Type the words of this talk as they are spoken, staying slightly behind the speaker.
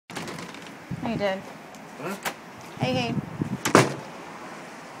No, you did. Huh? Hey, hey.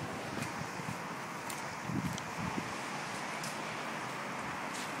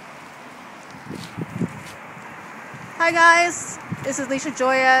 Hi guys, this is Lisa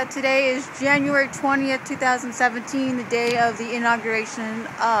Joya. Today is January 20th, 2017, the day of the inauguration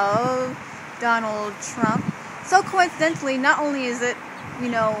of Donald Trump. So coincidentally, not only is it,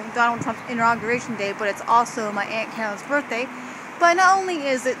 Donald Trump's inauguration day, but it's also my Aunt Carol's birthday. But not only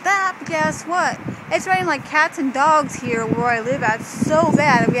is it that, but guess what? It's raining like cats and dogs here where I live at so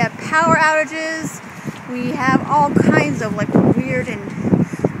bad. We have power outages, we have all kinds of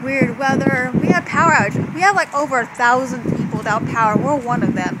weird weather. We have power outages. We have like over 1,000 people without power. We're one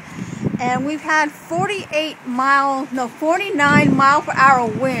of them. And we've had 49 mile per hour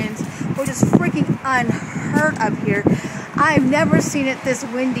winds, which is freaking unheard of here. I've never seen it this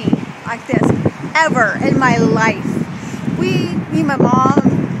windy like this ever in my life. Me, my mom,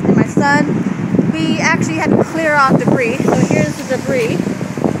 and my son, we actually had to clear off debris. So here's the debris.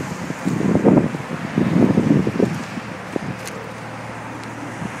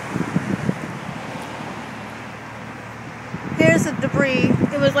 Here's the debris.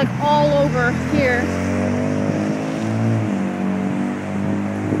 It was like all over here.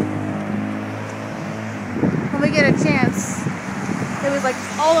 When we get a chance, it was like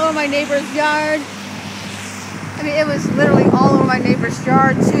all over my neighbor's yard. I mean, it was literally all over my neighbor's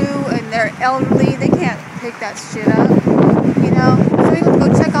yard too, and they're elderly. They can't pick that shit up, So we went to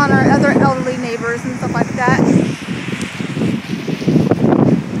go check on our other elderly neighbors and stuff like that.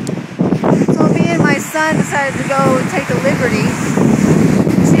 So me and my son decided to go take the liberty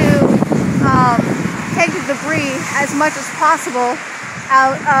to take the debris as much as possible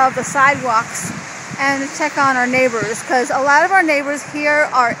out of the sidewalks and check on our neighbors, because a lot of our neighbors here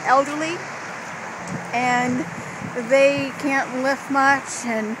are elderly and they can't lift much,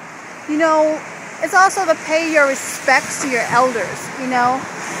 and it's also to pay your respects to your elders.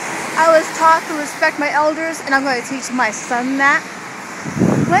 I was taught to respect my elders, and I'm going to teach my son that.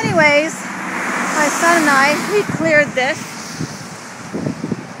 Well, anyways, my son and I, we cleared this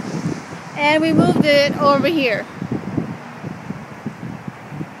and we moved it over here.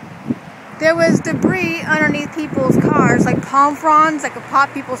 There was debris underneath people's cars, like palm fronds that could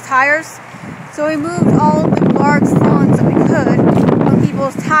pop people's tires. So we moved all the large fronds that we could on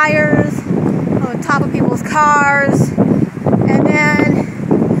people's tires, on the top of people's cars. And then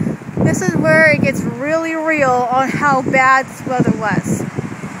this is where it gets really real on how bad this weather was.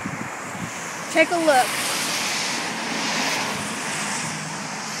 Take a look.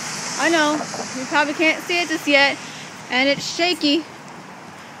 I know, you probably can't see it just yet, and it's shaky.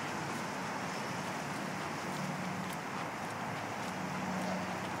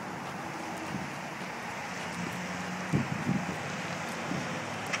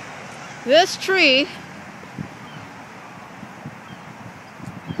 This tree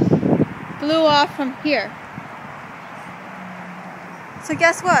blew off from here. So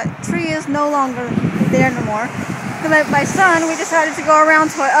guess what? Tree is no longer there no more. So my son, we decided to go around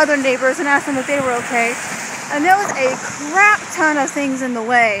to our other neighbors and ask them if they were okay. And there was a crap ton of things in the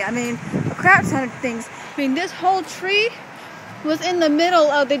way. I mean, a crap ton of things. I mean, this whole tree was in the middle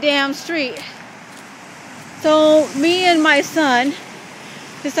of the damn street. So me and my son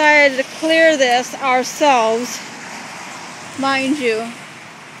decided to clear this ourselves, mind you.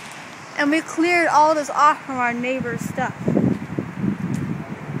 And we cleared all this off from our neighbor's stuff.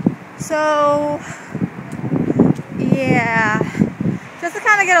 So, yeah. Just to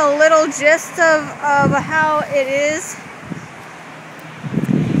kind of get a little gist of how it is.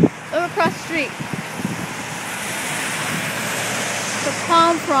 Look across the street. The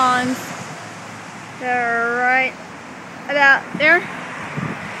palm fronds, they're right about there.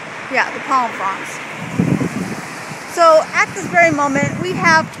 Yeah, the palm fronds. So at this very moment, we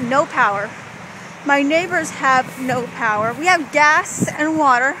have no power. My neighbors have no power. We have gas and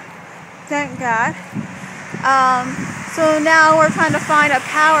water, thank God. So now we're trying to find a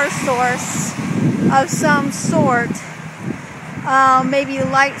power source of some sort. Maybe a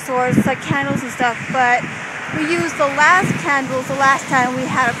light source, like candles and stuff. But we used the last candles the last time we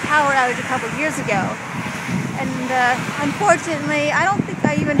had a power outage a couple years ago. And unfortunately, I don't think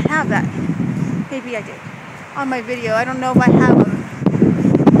I even have that. Maybe I did. On my video. I don't know if I have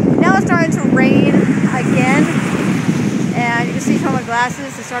them. Now it's starting to rain again. And you can see from my glasses,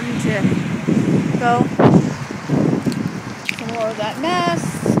 it's starting to go. Some more of that mess.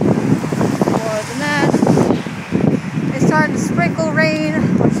 More of the mess. It's starting to sprinkle rain.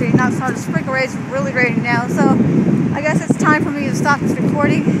 Actually, not starting to sprinkle rain. It's really raining now. So I guess it's time for me to stop this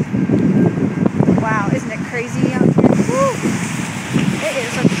recording. Wow, isn't it crazy out here? Woo! It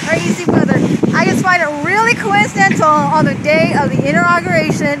is so crazy. crazy weather. I just find it really coincidental on the day of the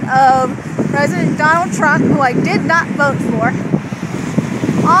inauguration of President Donald Trump, who I did not vote for,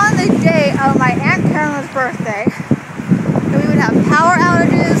 on the day of my Aunt Carolyn's birthday, that we would have power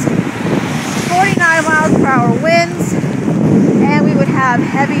outages, 49 miles per hour winds, and we would have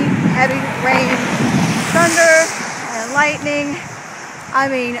heavy, heavy rain, thunder, and lightning. I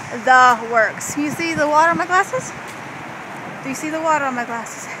mean, the works. You see the water on my glasses? Do you see the water on my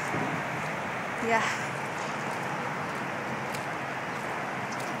glasses? Yeah.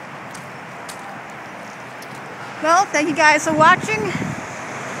 Well, thank you guys for watching.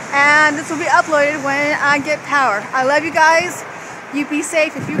 And this will be uploaded when I get power. I love you guys. You be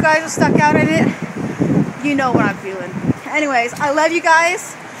safe. If you guys are stuck out in it, you know what I'm feeling. Anyways, I love you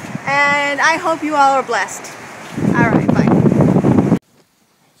guys. And I hope you all are blessed. Alright, bye.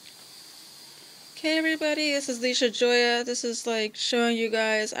 Okay everybody, this is Leisha Joya. This is like showing you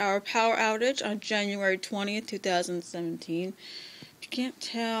guys our power outage on January 20th, 2017. If you can't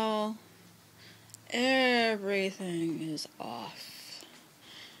tell, everything is off.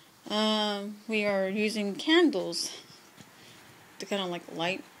 We are using candles to kind of like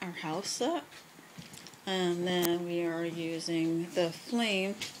light our house up. And then we are using the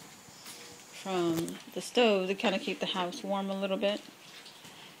flame from the stove to kind of keep the house warm a little bit.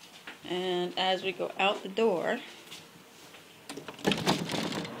 And as we go out the door,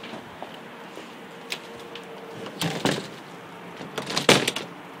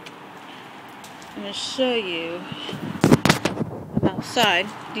 I'm going to show you. I'm outside.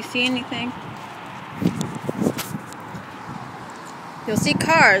 Do you see anything? You'll see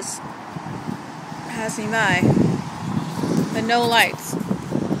cars passing by, but no lights.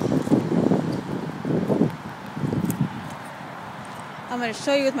 I'm going to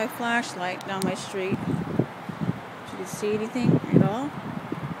show you with my flashlight down my street. Do you see anything at all?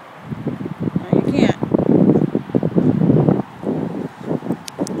 No, you can't.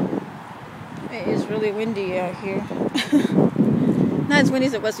 It is really windy out here. Not as windy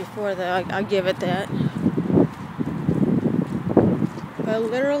as it was before, though. I'll give it that. But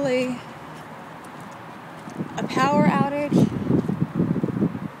literally, a power outage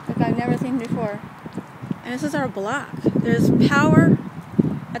like I've never seen before. And this is our block. There's power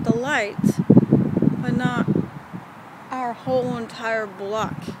at the lights, but not our whole entire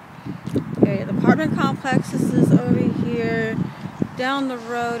block. Okay, the apartment complexes is over here. Down the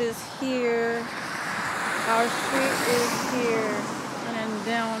road is here. Our street is here. And then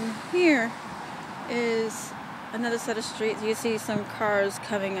down here is another set of streets. You see some cars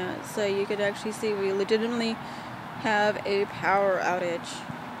coming out. So you could actually see we legitimately have a power outage.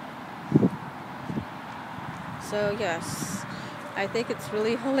 So yes, I think it's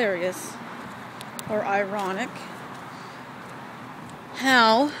really hilarious or ironic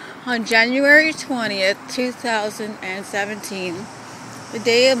how on January 20th, 2017, the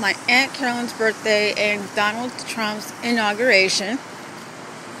day of my Aunt Carolyn's birthday and Donald Trump's inauguration,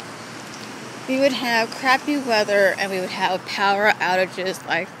 we would have crappy weather and we would have power outages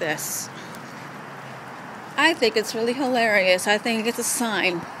like this. I think it's really hilarious. I think it's a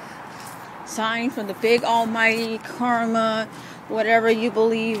sign from the big almighty karma, whatever you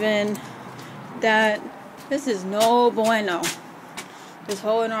believe in, that this is no bueno. This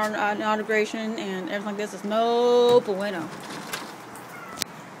whole inauguration and everything like this is no bueno.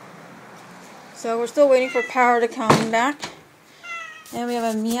 So we're still waiting for power to come back. And we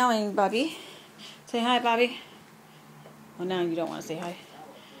have a meowing Bobby. Say hi, Bobby. Well, now you don't want to say hi.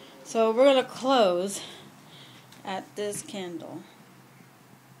 So we're going to close at this candle.